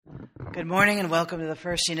Good morning and welcome to the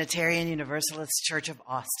First Unitarian Universalist Church of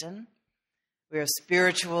Austin. We are a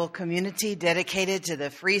spiritual community dedicated to the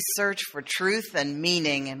free search for truth and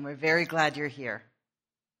meaning, and we're very glad you're here.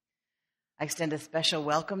 I extend a special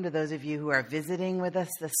welcome to those of you who are visiting with us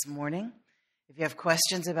this morning. If you have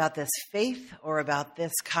questions about this faith or about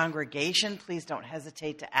this congregation, please don't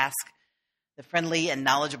hesitate to ask the friendly and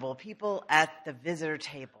knowledgeable people at the visitor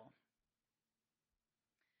table.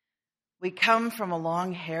 We come from a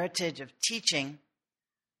long heritage of teaching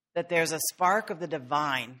that there's a spark of the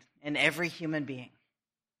divine in every human being.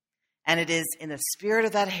 And it is in the spirit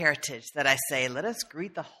of that heritage that I say, let us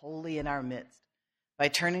greet the holy in our midst by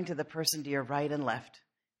turning to the person to your right and left,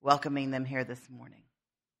 welcoming them here this morning.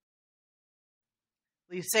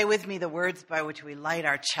 Will you say with me the words by which we light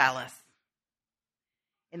our chalice?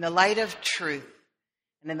 In the light of truth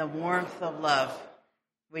and in the warmth of love,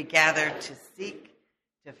 we gather to seek,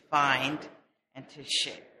 to find, and to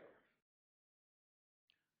share.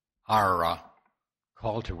 Our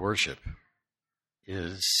call to worship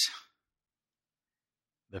is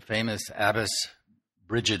the famous Abbess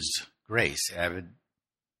Brigid's Grace,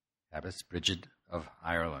 Abbess Brigid of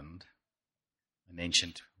Ireland, an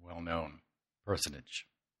ancient, well-known personage.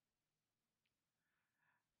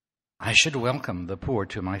 I should welcome the poor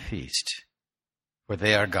to my feast, for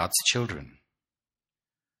they are God's children.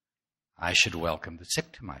 I should welcome the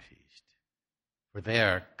sick to my feast, for they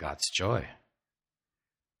are God's joy.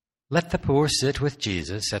 Let the poor sit with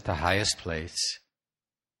Jesus at the highest place,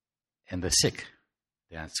 and the sick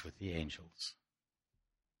dance with the angels.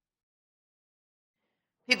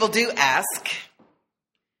 People do ask,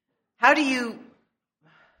 how do you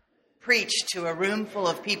preach to a room full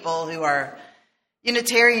of people who are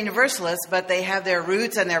Unitarian Universalists, but they have their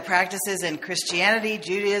roots and their practices in Christianity,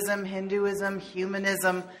 Judaism, Hinduism,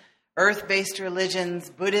 humanism, earth-based religions,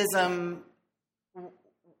 Buddhism?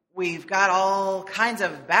 We've got all kinds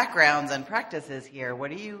of backgrounds and practices here.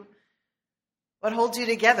 What holds you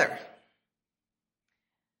together?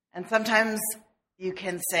 And sometimes you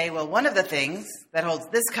can say, well, one of the things that holds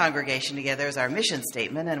this congregation together is our mission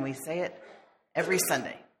statement, and we say it every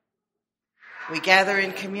Sunday. We gather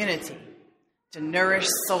in community to nourish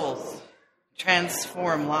souls,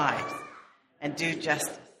 transform lives, and do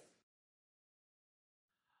justice.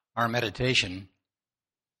 Our meditation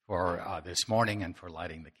for this morning and for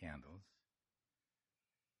lighting the candles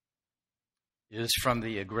is from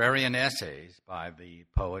the Agrarian Essays by the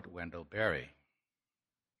poet Wendell Berry.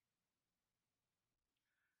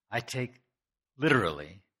 I take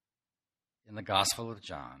literally in the Gospel of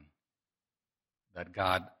John that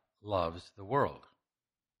God loves the world.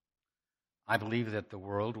 I believe that the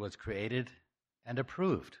world was created and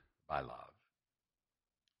approved by love,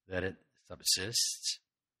 that it subsists,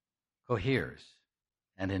 coheres,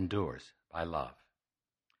 and endures by love.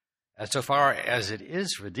 As so far as it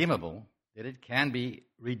is redeemable, that it can be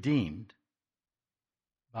redeemed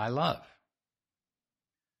by love.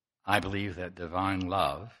 I believe that divine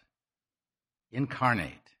love,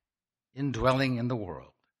 incarnate, indwelling in the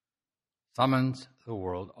world, summons the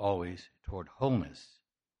world always toward wholeness,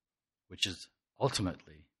 which is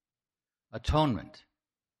ultimately atonement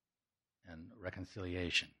and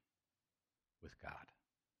reconciliation with God.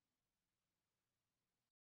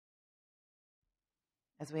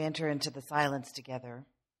 As we enter into the silence together,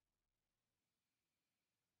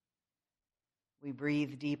 we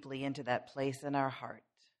breathe deeply into that place in our heart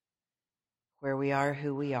where we are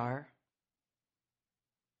who we are.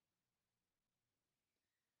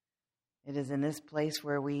 It is in this place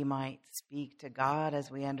where we might speak to God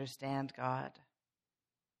as we understand God,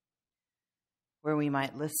 where we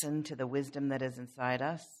might listen to the wisdom that is inside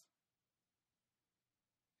us,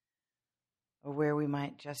 or where we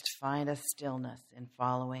might just find a stillness in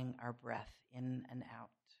following our breath in and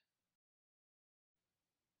out.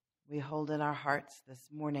 We hold in our hearts this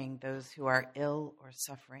morning those who are ill or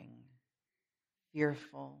suffering,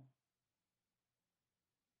 fearful.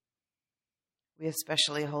 We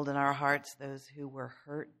especially hold in our hearts those who were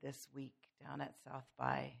hurt this week down at South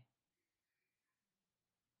by,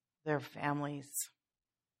 their families.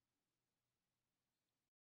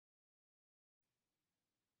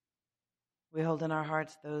 We hold in our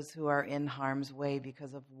hearts those who are in harm's way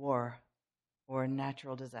because of war or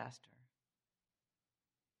natural disaster.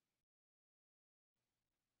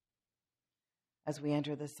 As we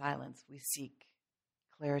enter the silence, we seek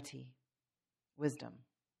clarity, wisdom,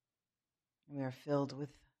 and we are filled with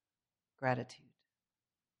gratitude.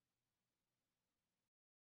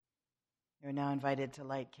 You are now invited to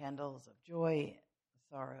light candles of joy,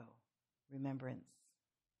 sorrow, remembrance.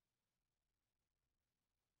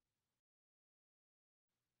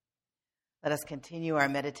 Let us continue our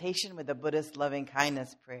meditation with the Buddhist loving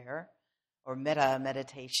kindness prayer, or metta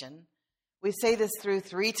meditation. We say this through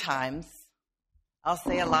 3 times. I'll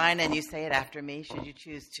say a line and you say it after me, should you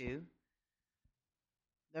choose to.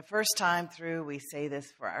 The first time through, we say this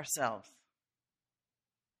for ourselves.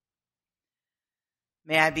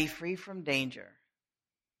 May I be free from danger.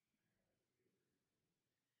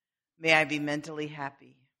 May I be mentally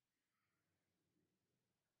happy.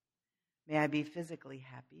 May I be physically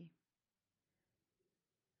happy.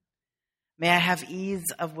 May I have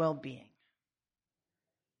ease of well-being.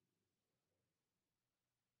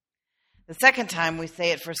 The second time, we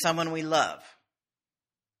say it for someone we love.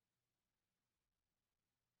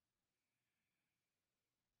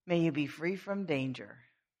 May you be free from danger.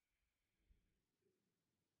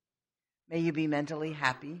 May you be mentally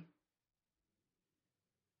happy.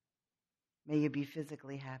 May you be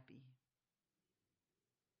physically happy.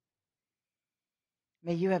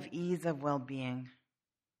 May you have ease of well-being.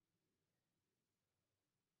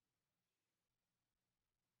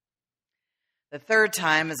 The third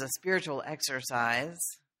time is a spiritual exercise.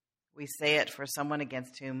 We say it for someone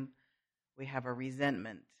against whom we have a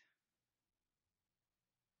resentment.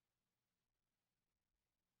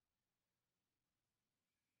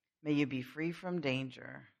 May you be free from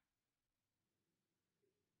danger.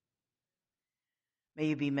 May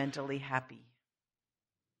you be mentally happy.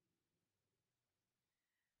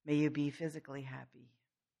 May you be physically happy.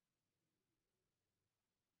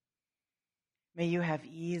 May you have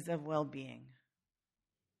ease of well-being.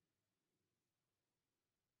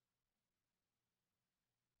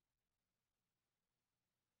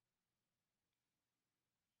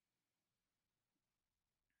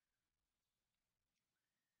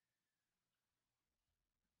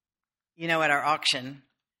 You know, at our auction,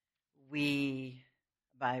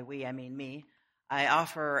 by we I mean me, I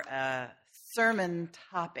offer a sermon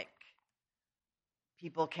topic.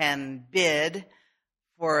 People can bid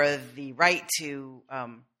for the right to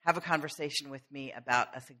have a conversation with me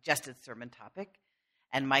about a suggested sermon topic.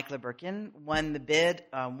 And Mike LeBurkin won the bid,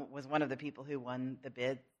 was one of the people who won the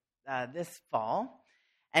bid this fall.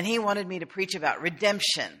 And he wanted me to preach about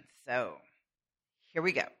redemption. So here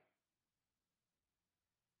we go.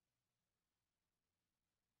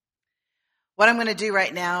 What I'm going to do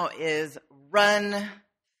right now is run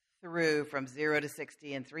through from 0 to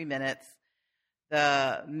 60 in 3 minutes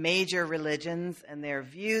the major religions and their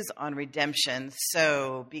views on redemption.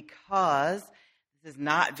 So because this is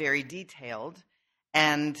not very detailed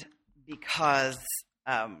and because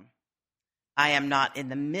I am not in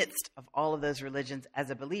the midst of all of those religions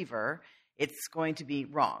as a believer, it's going to be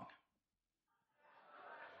wrong.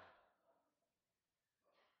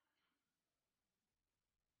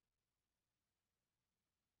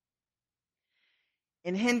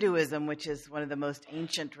 In Hinduism, which is one of the most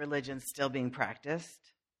ancient religions still being practiced,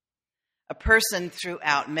 a person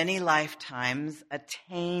throughout many lifetimes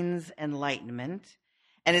attains enlightenment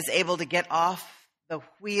and is able to get off the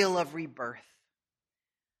wheel of rebirth.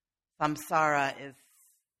 Samsara is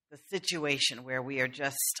the situation where we are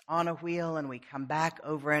just on a wheel and we come back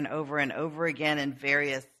over and over and over again in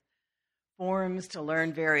various forms to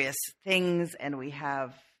learn various things, and we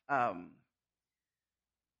have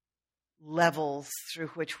levels through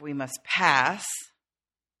which we must pass.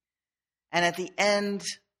 And at the end,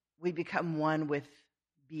 we become one with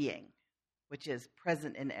being, which is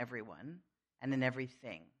present in everyone and in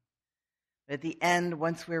everything. But at the end,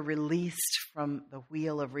 once we're released from the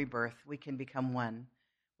wheel of rebirth, we can become one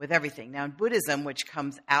with everything. Now, in Buddhism, which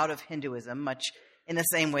comes out of Hinduism, much in the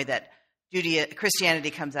same way that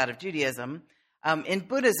Christianity comes out of Judaism, in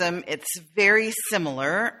Buddhism, it's very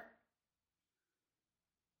similar.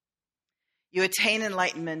 You attain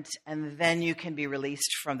enlightenment, and then you can be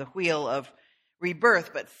released from the wheel of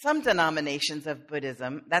rebirth. But some denominations of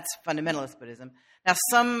Buddhism, that's fundamentalist Buddhism. Now,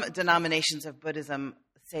 some denominations of Buddhism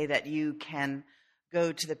say that you can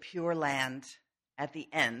go to the Pure Land at the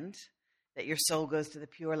end, that your soul goes to the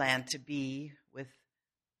Pure Land to be with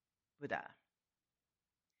Buddha.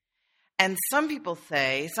 And some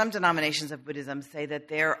denominations of Buddhism say that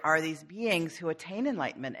there are these beings who attain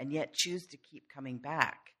enlightenment and yet choose to keep coming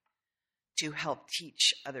back to help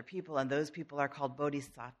teach other people, and those people are called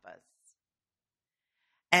bodhisattvas.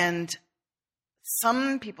 And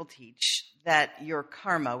some people teach that your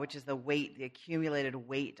karma, which is the accumulated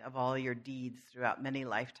weight of all your deeds throughout many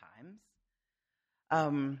lifetimes,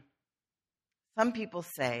 some people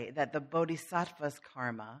say that the bodhisattva's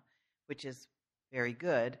karma, which is very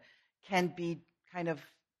good, can be kind of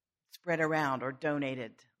spread around or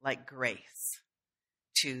donated like grace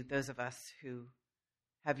to those of us who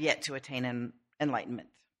have yet to attain enlightenment.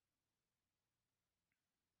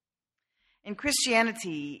 In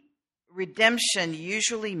Christianity, redemption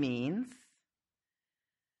usually means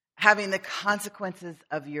having the consequences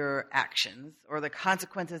of your actions or the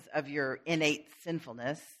consequences of your innate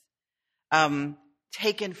sinfulness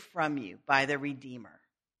taken from you by the Redeemer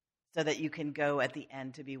so that you can go at the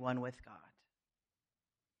end to be one with God.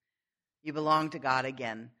 You belong to God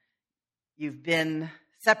again. You've been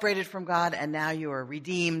separated from God, and now you are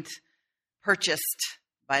redeemed, purchased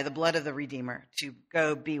by the blood of the Redeemer to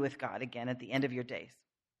go be with God again at the end of your days.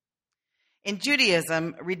 In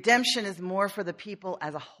Judaism, redemption is more for the people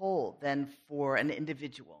as a whole than for an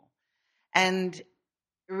individual. And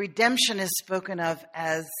redemption is spoken of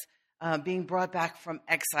as being brought back from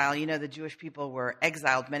exile. You know, the Jewish people were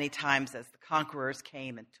exiled many times as the conquerors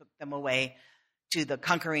came and took them away to the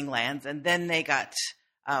conquering lands. And then they got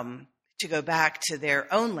to go back to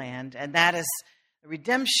their own land, and that is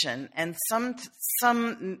redemption. And some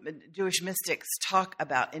Jewish mystics talk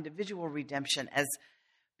about individual redemption as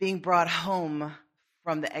being brought home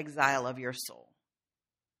from the exile of your soul,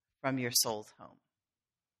 from your soul's home.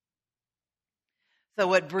 So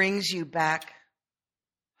what brings you back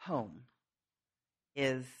home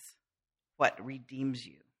is what redeems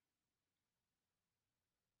you.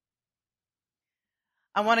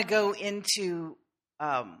 I want to go into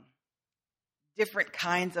different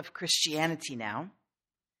kinds of Christianity now,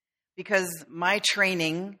 because my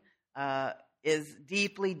training is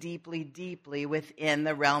deeply, deeply, deeply within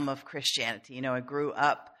the realm of Christianity. You know, I grew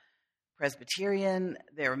up Presbyterian.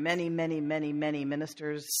 There were many, many, many, many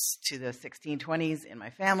ministers to the 1620s in my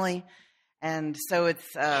family. And so it's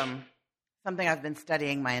something I've been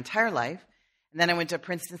studying my entire life. And then I went to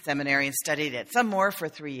Princeton Seminary and studied it some more for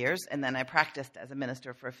 3 years. And then I practiced as a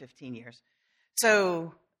minister for 15 years.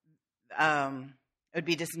 So it would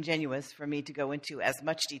be disingenuous for me to go into as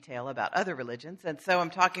much detail about other religions. And so I'm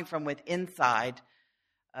talking from inside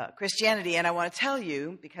Christianity. And I want to tell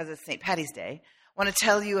you, because it's St. Paddy's Day, I want to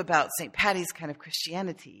tell you about St. Paddy's kind of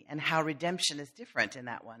Christianity and how redemption is different in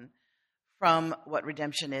that one from what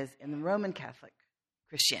redemption is in the Roman Catholic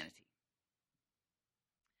Christianity.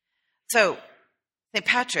 So, St.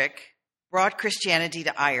 Patrick brought Christianity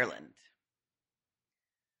to Ireland.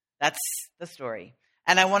 That's the story.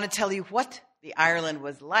 And I want to tell you what the Ireland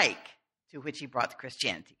was like to which he brought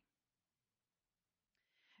Christianity.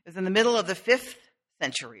 It was in the middle of the 5th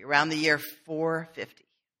century, around the year 450.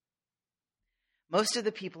 Most of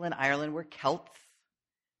the people in Ireland were Celts,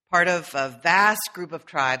 part of a vast group of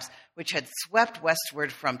tribes which had swept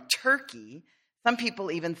westward from Turkey, some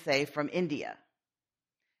people even say from India.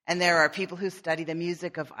 And there are people who study the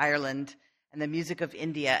music of Ireland and the music of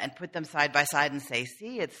India and put them side by side and say,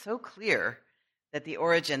 see, it's so clear that the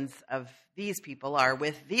origins of these people are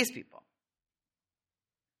with these people.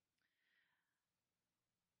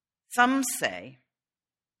 Some say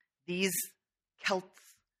these Celts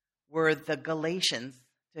were the Galatians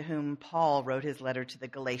to whom Paul wrote his letter to the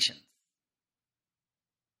Galatians.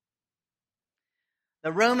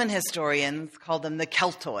 The Roman historians called them the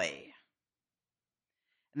Celtoi.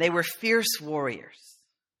 And they were fierce warriors.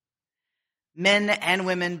 Men and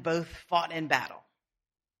women both fought in battle.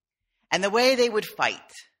 And the way they would fight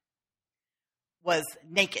was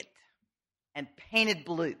naked and painted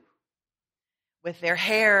blue, with their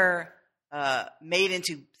hair made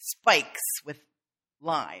into spikes with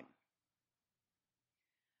lime.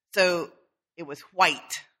 So it was white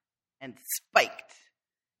and spiked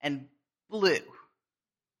and blue.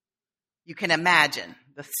 You can imagine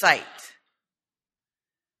the sight.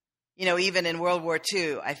 You know, even in World War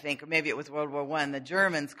II, I think, or maybe it was World War I, the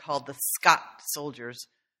Germans called the Scot soldiers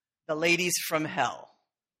the ladies from hell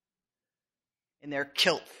in their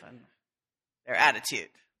kilt and their attitude.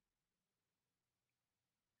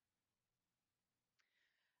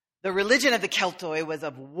 The religion of the Celtoi was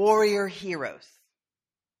of warrior heroes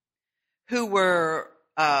who were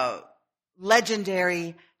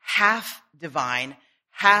legendary, half divine,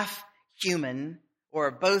 half human,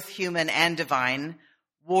 or both human and divine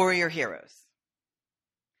warrior heroes.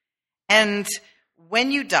 And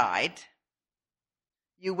when you died,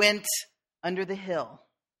 you went under the hill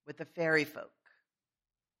with the fairy folk.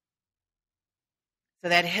 So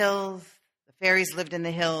that hills, the fairies lived in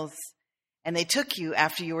the hills, and they took you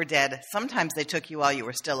after you were dead. Sometimes they took you while you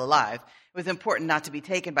were still alive. It was important not to be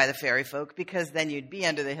taken by the fairy folk because then you'd be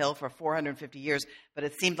under the hill for 450 years, but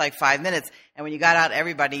it seemed like 5 minutes. And when you got out,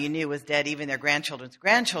 everybody you knew was dead, even their grandchildren's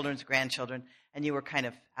grandchildren's grandchildren, and you were kind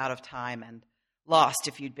of out of time and lost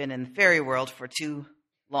if you'd been in the fairy world for too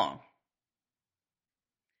long.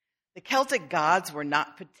 The Celtic gods were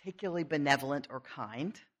not particularly benevolent or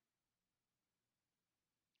kind.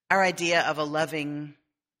 Our idea of a loving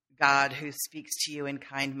God who speaks to you in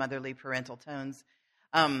kind, motherly, parental tones,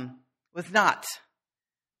 was not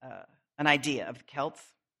an idea of the Celts.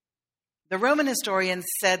 The Roman historians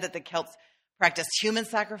said that the Celts practiced human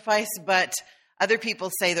sacrifice, but other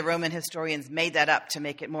people say the Roman historians made that up to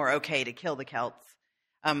make it more okay to kill the Celts,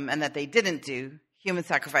 and that they didn't do human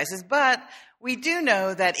sacrifices. But we do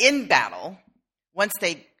know that in battle, once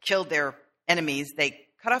they killed their enemies, they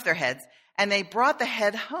cut off their heads, and they brought the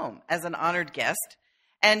head home as an honored guest.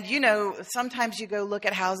 And, sometimes you go look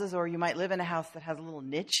at houses, or you might live in a house that has a little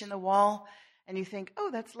niche in the wall, and you think,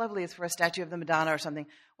 oh, that's lovely. It's for a statue of the Madonna or something.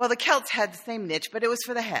 Well, the Celts had the same niche, but it was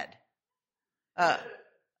for the head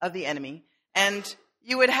of the enemy. And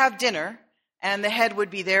you would have dinner, and the head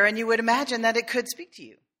would be there, and you would imagine that it could speak to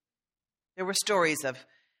you. There were stories of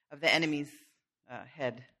the enemy's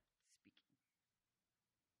head speaking.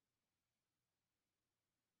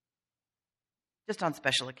 Just on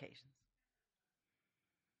special occasions.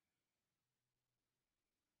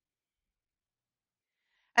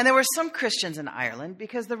 And there were some Christians in Ireland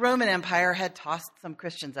because the Roman Empire had tossed some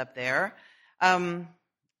Christians up there.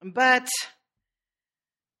 But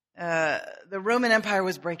the Roman Empire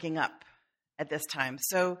was breaking up at this time.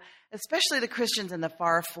 So especially the Christians in the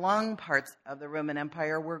far-flung parts of the Roman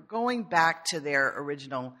Empire were going back to their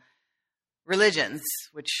original religions,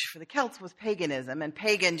 which for the Celts was paganism. And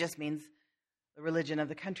pagan just means the religion of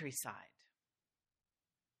the countryside.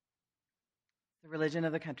 The religion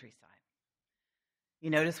of the countryside. You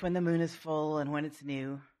notice when the moon is full and when it's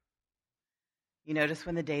new. You notice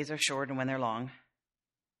when the days are short and when they're long.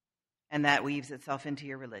 And that weaves itself into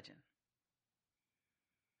your religion.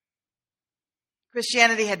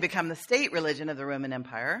 Christianity had become the state religion of the Roman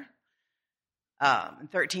Empire. In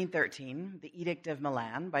 1313, the Edict of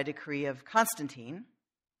Milan, by decree of Constantine.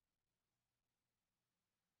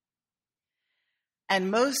 And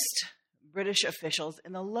most British officials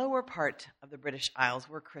in the lower part of the British Isles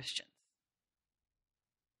were Christians.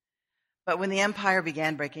 But when the empire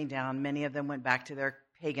began breaking down, many of them went back to their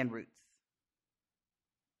pagan roots.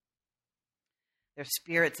 There's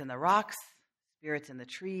spirits in the rocks, spirits in the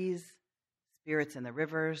trees, spirits in the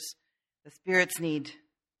rivers. The spirits need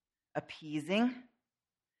appeasing.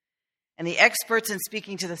 And the experts in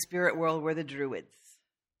speaking to the spirit world were the Druids.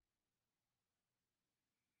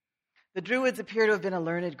 The Druids appear to have been a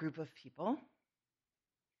learned group of people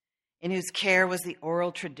in whose care was the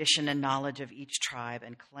oral tradition and knowledge of each tribe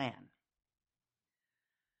and clan.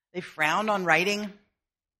 They frowned on writing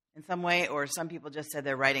in some way, or some people just said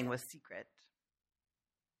their writing was secret.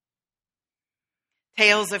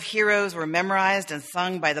 Tales of heroes were memorized and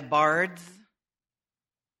sung by the bards.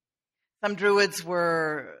 Some Druids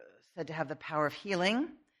were said to have the power of healing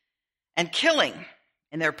and killing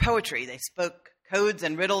in their poetry. They spoke codes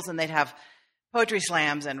and riddles, and they'd have poetry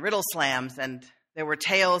slams and riddle slams, and there were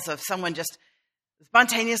tales of someone just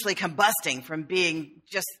spontaneously combusting from being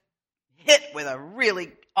just hit with a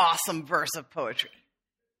really awesome verse of poetry.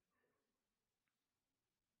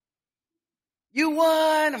 You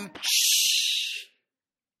won! And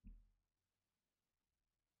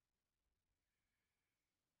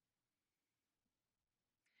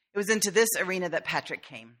it was into this arena that Patrick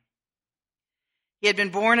came. He had been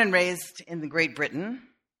born and raised in Great Britain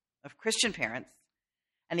of Christian parents,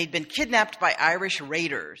 and he'd been kidnapped by Irish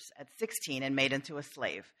raiders at 16 and made into a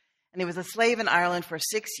slave. And he was a slave in Ireland for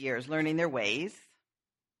 6 years, learning their ways.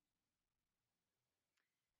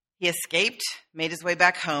 He escaped, made his way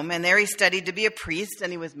back home, and there he studied to be a priest,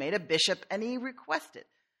 and he was made a bishop, and he requested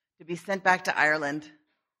to be sent back to Ireland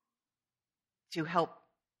to help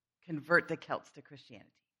convert the Celts to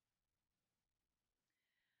Christianity.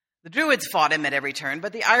 The Druids fought him at every turn,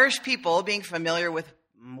 but the Irish people, being familiar with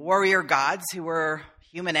warrior gods who were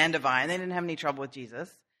human and divine, they didn't have any trouble with Jesus.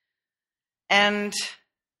 And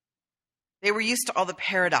they were used to all the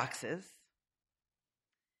paradoxes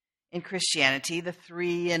in Christianity, the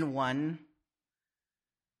 3 in 1.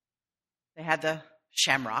 They had the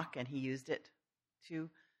shamrock, and he used it to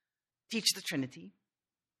teach the Trinity.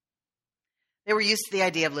 They were used to the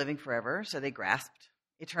idea of living forever, so they grasped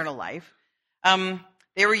eternal life.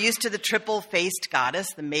 They were used to the triple-faced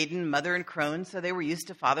goddess, the maiden, mother, and crone, so they were used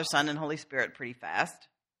to Father, Son, and Holy Spirit pretty fast.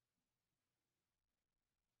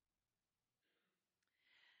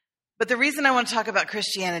 But the reason I want to talk about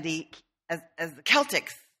Christianity as the Celtic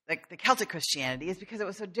Christianity is because it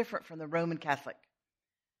was so different from the Roman Catholic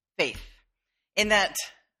faith, in that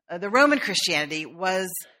the Roman Christianity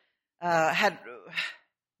was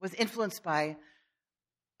influenced by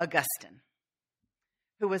Augustine,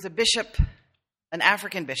 who was a bishop, an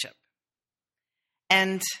African bishop.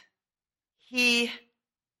 And he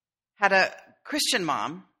had a Christian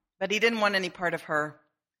mom, but he didn't want any part of her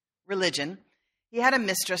religion. He had a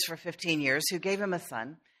mistress for 15 years who gave him a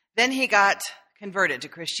son. Then he got converted to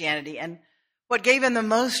Christianity, and what gave him the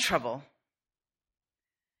most trouble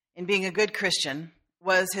in being a good Christian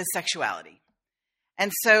was his sexuality.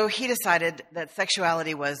 And so he decided that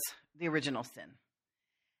sexuality was the original sin.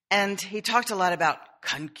 And he talked a lot about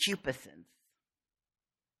concupiscence.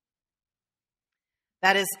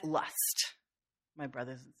 That is lust, my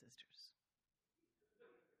brothers and sisters.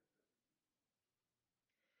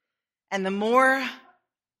 And the more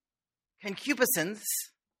concupiscence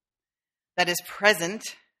that is present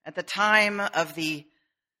at the time of the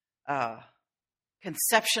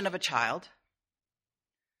conception of a child,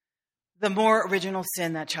 the more original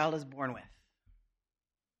sin that child is born with.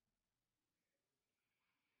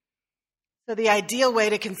 So the ideal way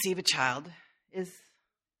to conceive a child is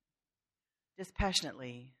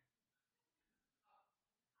dispassionately,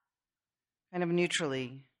 kind of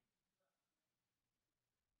neutrally.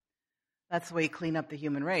 That's the way you clean up the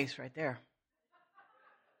human race right there.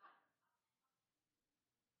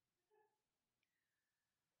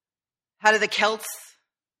 How did the Celts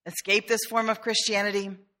escape this form of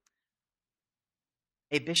Christianity?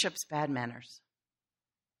 A bishop's bad manners.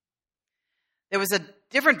 There was a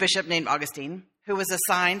different bishop named Augustine who was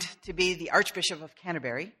assigned to be the Archbishop of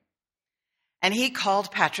Canterbury, and he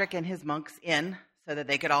called Patrick and his monks in so that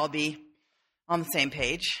they could all be on the same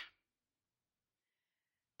page.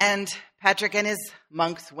 And Patrick and his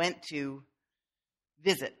monks went to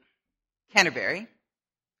visit Canterbury.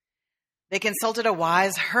 They consulted a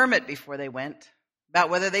wise hermit before they went about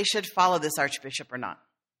whether they should follow this archbishop or not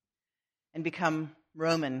and become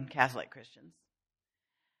Roman Catholic Christians.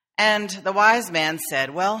 And the wise man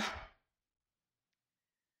said, well,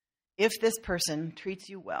 if this person treats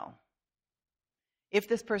you well, if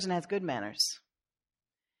this person has good manners,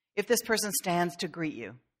 if this person stands to greet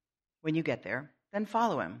you when you get there, then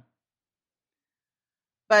follow him.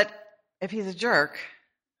 But if he's a jerk,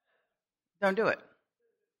 don't do it.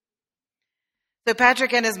 So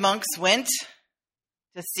Patrick and his monks went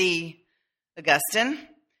to see Augustine,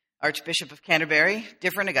 Archbishop of Canterbury,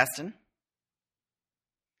 different Augustine.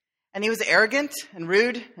 And he was arrogant and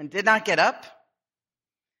rude and did not get up.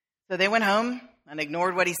 So they went home and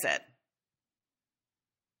ignored what he said.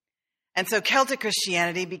 And so Celtic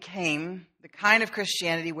Christianity became the kind of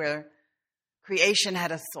Christianity where creation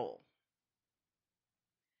had a soul,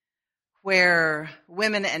 where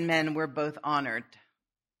women and men were both honored,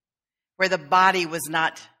 where the body was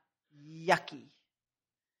not yucky,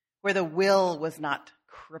 where the will was not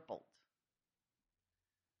crippled,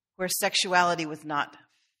 where sexuality was not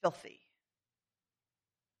filthy.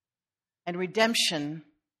 And redemption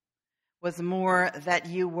was more that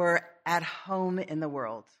you were at home in the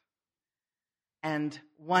world and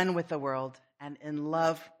one with the world and in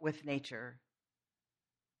love with nature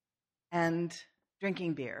and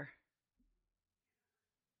drinking beer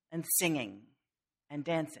and singing and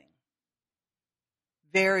dancing.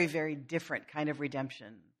 Very, very different kind of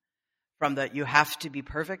redemption from the you have to be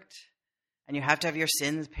perfect and you have to have your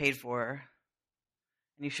sins paid for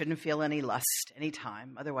and you shouldn't feel any lust any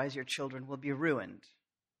time, otherwise your children will be ruined.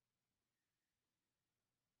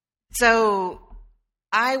 So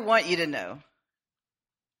I want you to know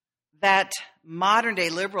that modern day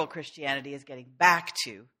liberal Christianity is getting back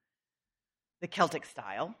to the Celtic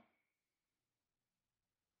style.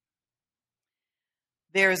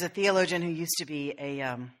 There is a theologian who used to be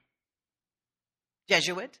a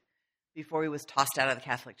Jesuit before he was tossed out of the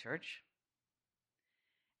Catholic Church.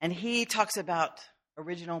 And he talks about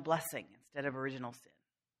original blessing instead of original sin.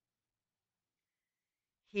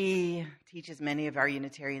 He teaches many of our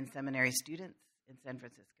Unitarian seminary students in San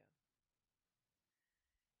Francisco.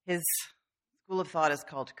 His school of thought is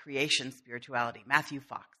called Creation Spirituality. Matthew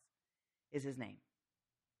Fox is his name.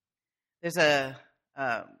 There's a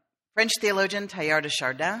French theologian, Teilhard de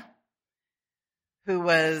Chardin, who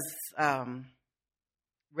was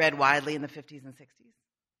read widely in the 50s and 60s.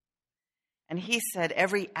 And he said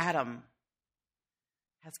every atom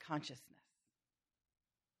has consciousness.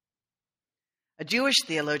 A Jewish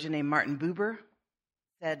theologian named Martin Buber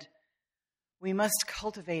said, we must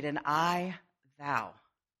cultivate an I-thou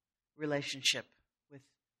relationship with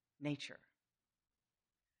nature,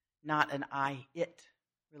 not an I-it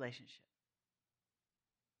relationship.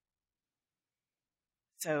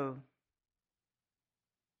 So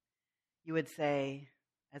you would say,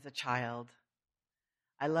 as a child,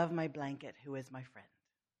 I love my blanket, who is my friend.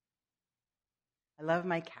 I love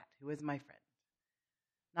my cat, who is my friend.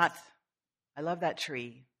 Not, I love that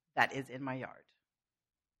tree that is in my yard.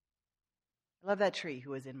 I love that tree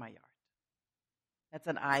who is in my yard. That's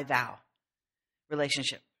an I-thou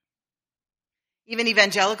relationship. Even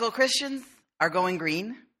evangelical Christians are going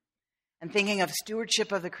green and thinking of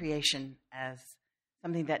stewardship of the creation as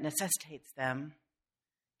something that necessitates them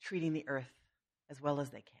treating the earth as well as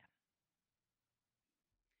they can.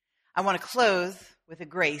 I want to close with a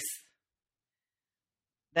grace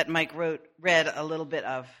that Mike read a little bit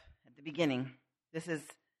of at the beginning. This is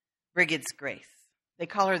Brigid's grace. They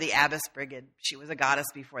call her the Abbess Brigid. She was a goddess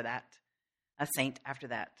before that, a saint after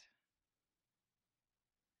that.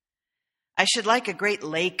 I should like a great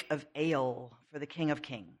lake of ale for the King of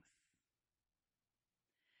Kings.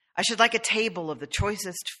 I should like a table of the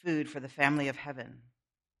choicest food for the family of heaven.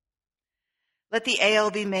 Let the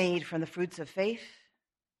ale be made from the fruits of faith,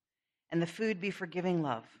 and the food be for giving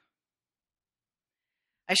love.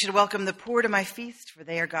 I should welcome the poor to my feast, for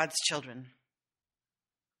they are God's children.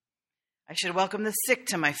 I should welcome the sick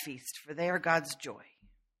to my feast, for they are God's joy.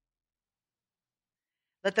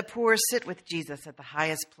 Let the poor sit with Jesus at the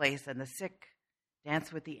highest place, and the sick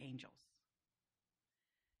dance with the angels.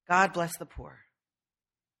 God bless the poor.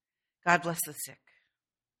 God bless the sick.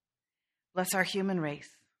 Bless our human race.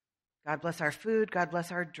 God bless our food. God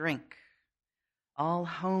bless our drink. All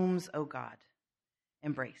homes, O God,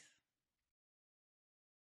 embrace.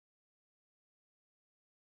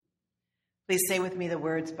 Please say with me the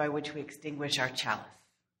words by which we extinguish our chalice.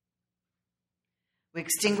 We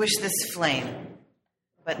extinguish this flame,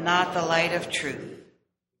 but not the light of truth,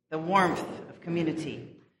 the warmth of community,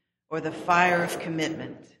 or the fire of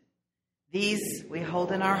commitment. These we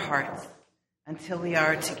hold in our hearts until we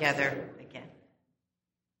are together again.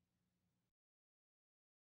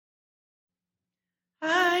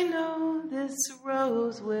 I know this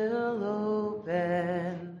rose will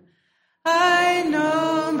open. I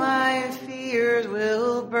know my fears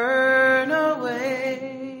will burn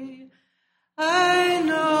away. I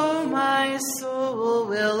know my soul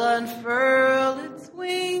will unfurl its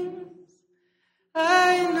wings.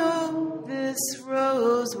 I know this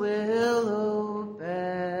rose will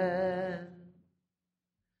open.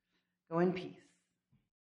 Go in peace.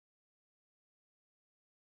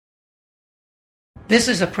 This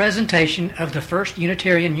is a presentation of the First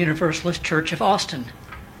Unitarian Universalist Church of Austin.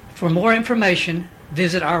 For more information,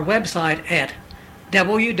 visit our website at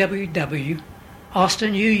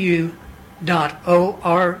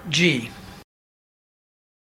www.austinuu.org.